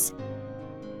 millimeters.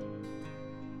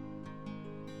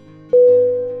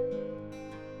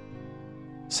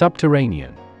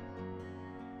 Subterranean.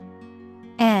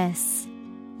 S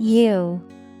U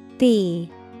B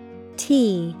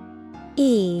T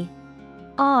E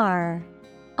R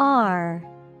R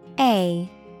A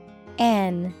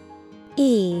N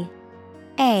E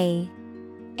A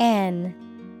N.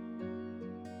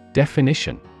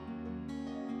 Definition: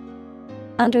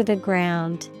 Under the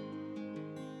ground.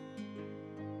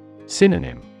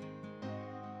 Synonym: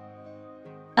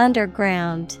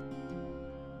 Underground,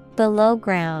 below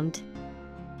ground,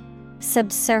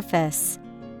 subsurface.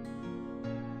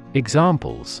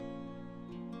 Examples: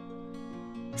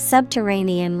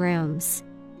 Subterranean rooms.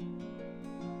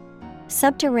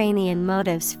 Subterranean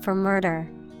motives for murder.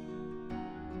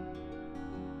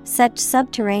 Such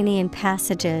subterranean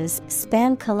passages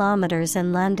span kilometers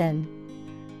in London.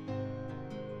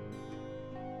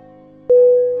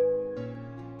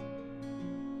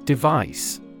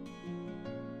 Device.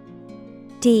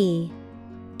 D-E-V-I-C-E.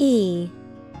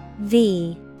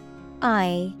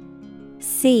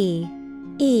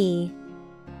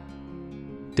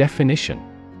 Definition.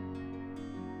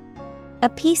 A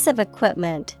piece of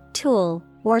equipment, tool,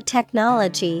 or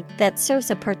technology that serves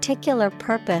a particular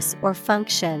purpose or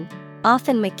function,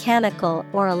 often mechanical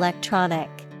or electronic.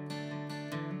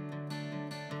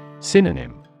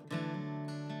 Synonym.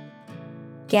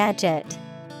 Gadget,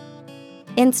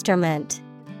 instrument,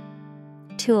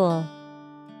 tool.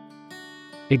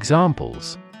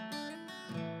 Examples.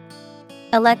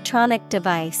 Electronic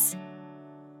device,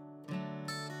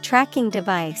 tracking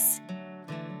device.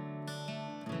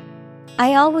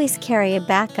 I always carry a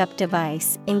backup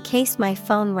device in case my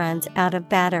phone runs out of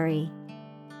battery.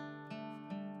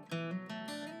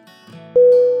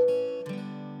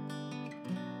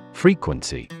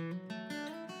 Frequency.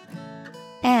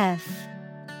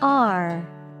 F-R-E-Q-U-E-N-C-Y.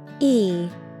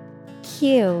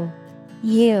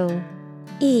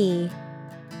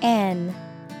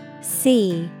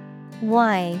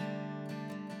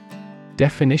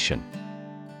 Definition.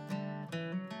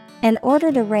 An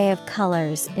ordered array of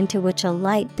colors into which a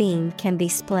light beam can be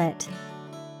split.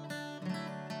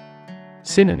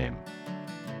 Synonym.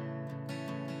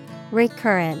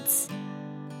 Recurrence,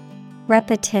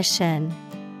 repetition,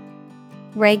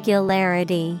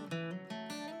 regularity.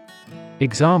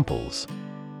 Examples.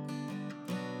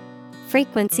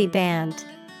 Frequency band,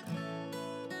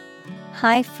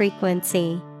 high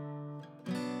frequency.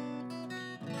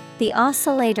 The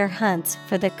oscillator hunts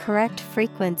for the correct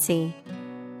frequency.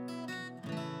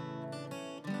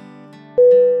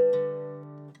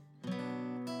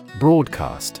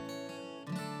 Broadcast.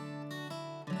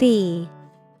 B-R-O-A-D-C-A-S-T.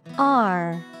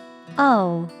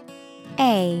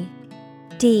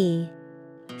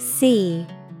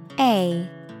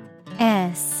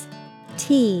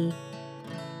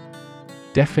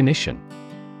 Definition.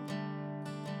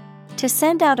 To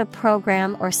send out a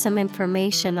program or some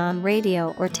information on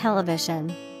radio or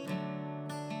television.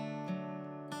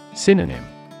 Synonym.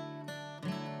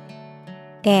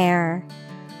 Air,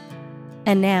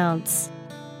 announce,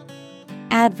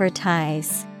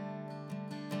 advertise.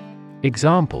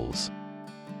 Examples.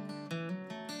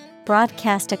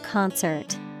 Broadcast a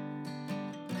concert,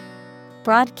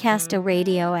 broadcast a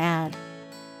radio ad.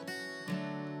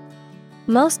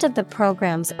 Most of the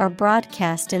programs are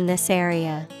broadcast in this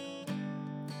area.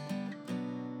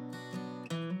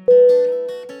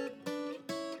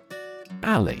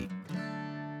 Alley.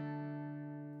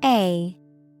 A-L-L-E-Y.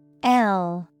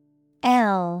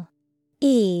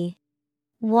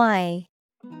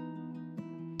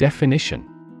 Definition.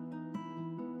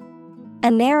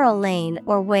 A narrow lane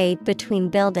or way between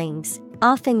buildings,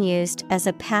 often used as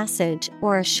a passage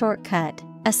or a shortcut,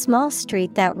 a small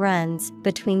street that runs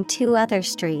between two other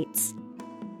streets.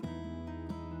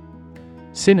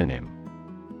 Synonym.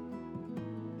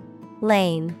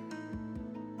 Lane,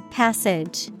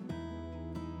 passage,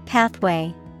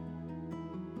 pathway.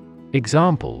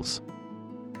 Examples.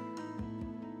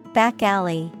 Back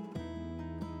alley,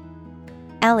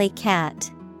 alley cat.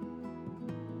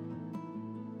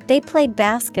 They played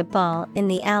basketball in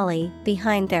the alley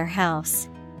behind their house.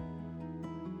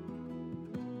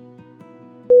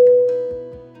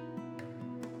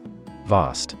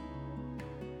 Vast.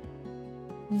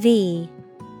 V-A-S-T.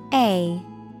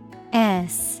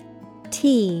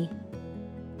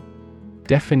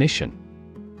 Definition.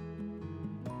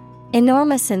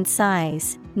 Enormous in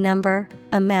size, number,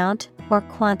 amount, or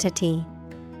quantity.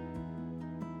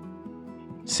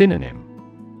 Synonym.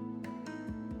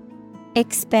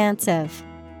 Expansive,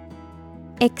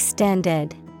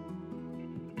 extended,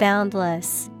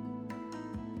 boundless.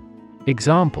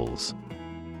 Examples.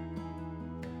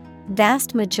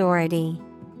 Vast majority,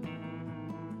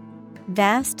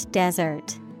 vast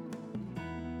desert.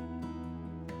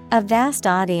 A vast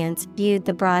audience viewed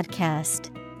the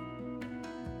broadcast.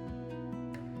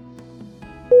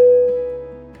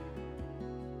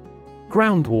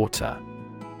 Groundwater.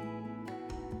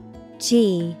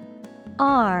 Groundwater.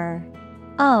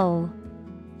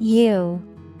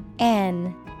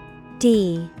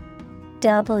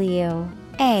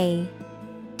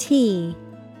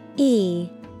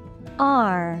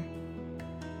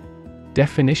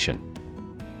 Definition.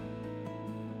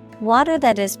 Water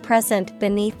that is present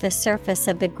beneath the surface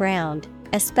of the ground,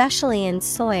 especially in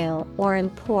soil or in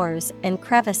pores and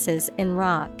crevices in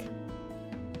rock.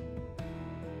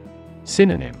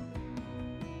 Synonym: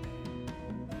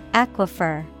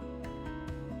 Aquifer,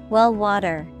 well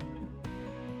water,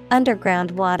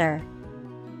 underground water.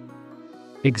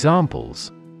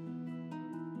 Examples: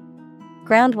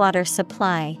 Groundwater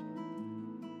supply,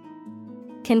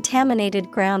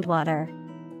 contaminated groundwater.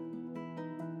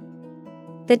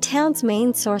 The town's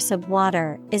main source of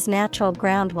water is natural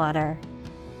groundwater.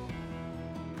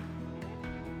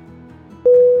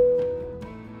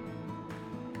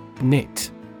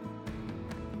 Knit.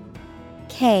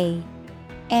 K-N-I-T.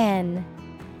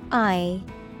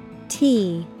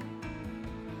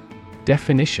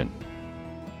 Definition: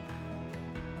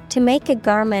 To make a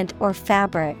garment or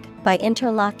fabric by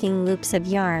interlocking loops of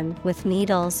yarn with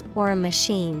needles or a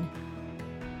machine.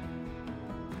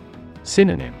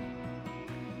 Synonym: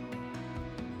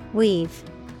 Weave,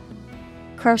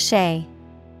 crochet,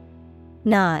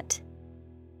 knot.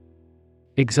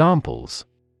 Examples: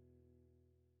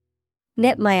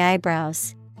 Knit my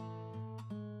eyebrows.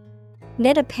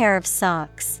 Knit a pair of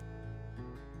socks.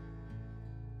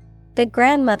 The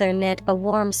grandmother knit a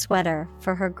warm sweater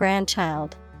for her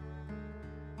grandchild.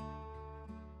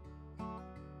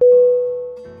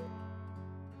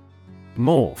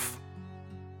 Morph.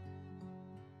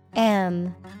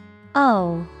 M-O-R-P-H.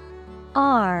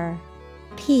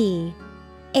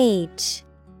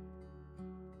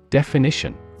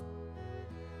 Definition: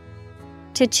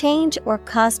 To change or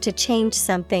cause to change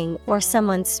something or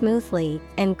someone smoothly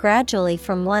and gradually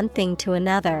from one thing to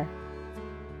another.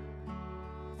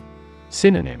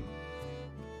 Synonym: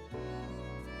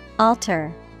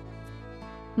 Alter,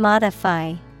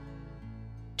 modify,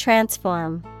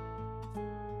 transform.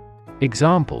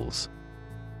 Examples: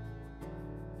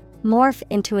 Morph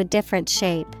into a different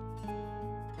shape.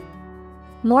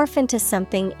 Morph into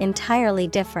something entirely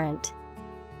different.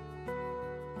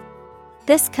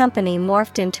 This company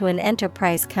morphed into an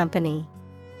enterprise company.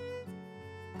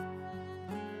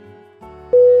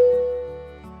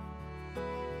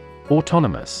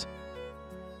 Autonomous.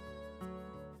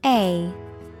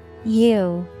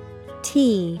 A-U-T-O-N-O-M-O-U-S.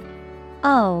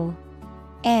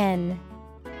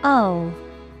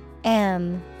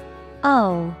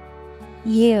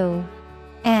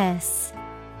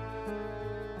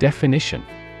 Definition: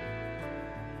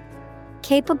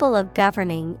 Capable of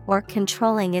governing or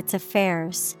controlling its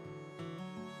affairs.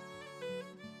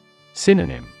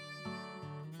 Synonym: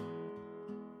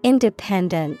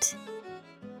 Independent,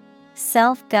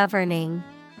 self-governing,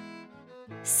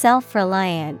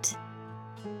 self-reliant.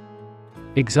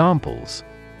 Examples: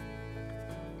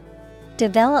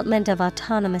 Development of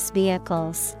autonomous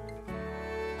vehicles.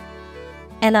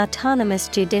 An autonomous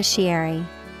judiciary.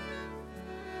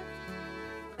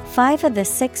 5 of the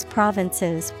 6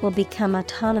 provinces will become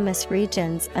autonomous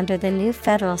regions under the new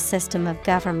federal system of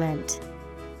government.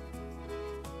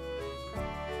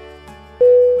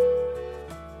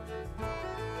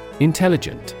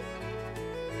 Intelligent.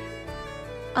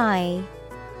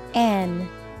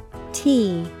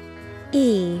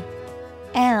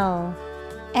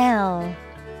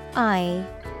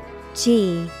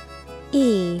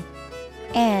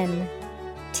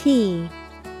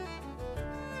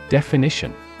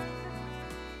 Definition: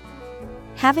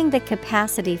 Having the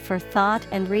capacity for thought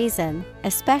and reason,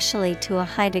 especially to a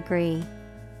high degree.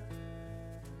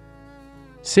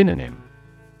 Synonym: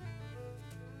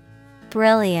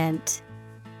 Brilliant,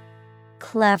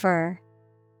 clever,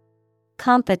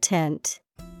 competent.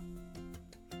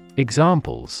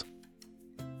 Examples: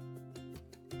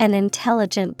 An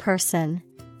intelligent person.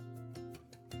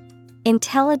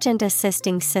 Intelligent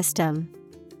assisting system.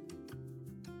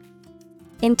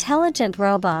 Intelligent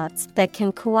robots that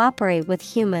can cooperate with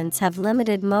humans have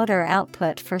limited motor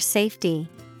output for safety.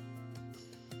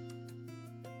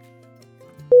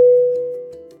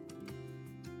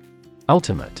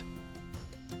 Ultimate.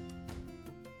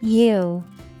 U-L-T-I-M-A-T-E.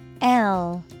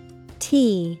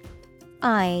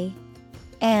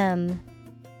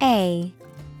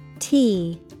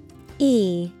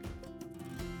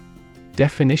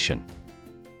 Definition: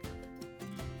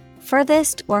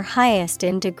 Furthest or highest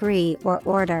in degree or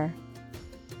order.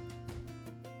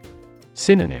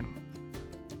 Synonym: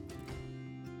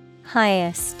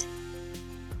 Highest,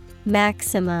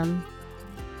 maximum,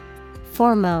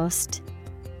 foremost.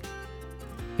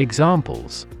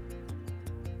 Examples: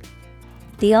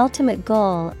 The ultimate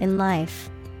goal in life.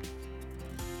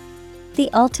 The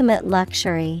ultimate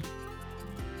luxury.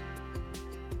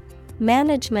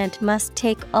 Management must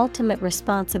take ultimate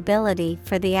responsibility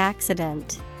for the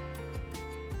accident.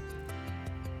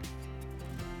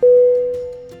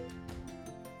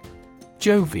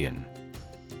 Jovian.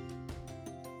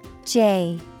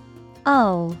 Jovian.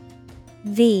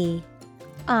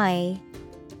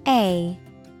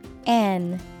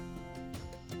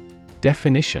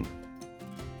 Definition: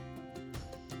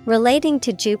 Relating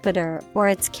to Jupiter or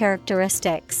its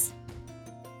characteristics.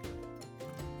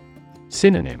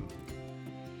 Synonym: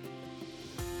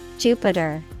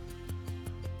 Jupiter,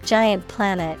 giant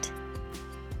planet.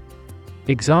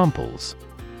 Examples: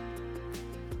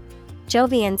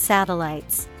 Jovian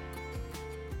satellites.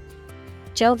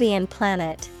 Jovian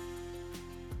planet.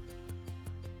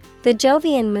 The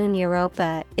Jovian moon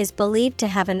Europa is believed to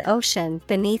have an ocean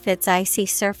beneath its icy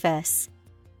surface.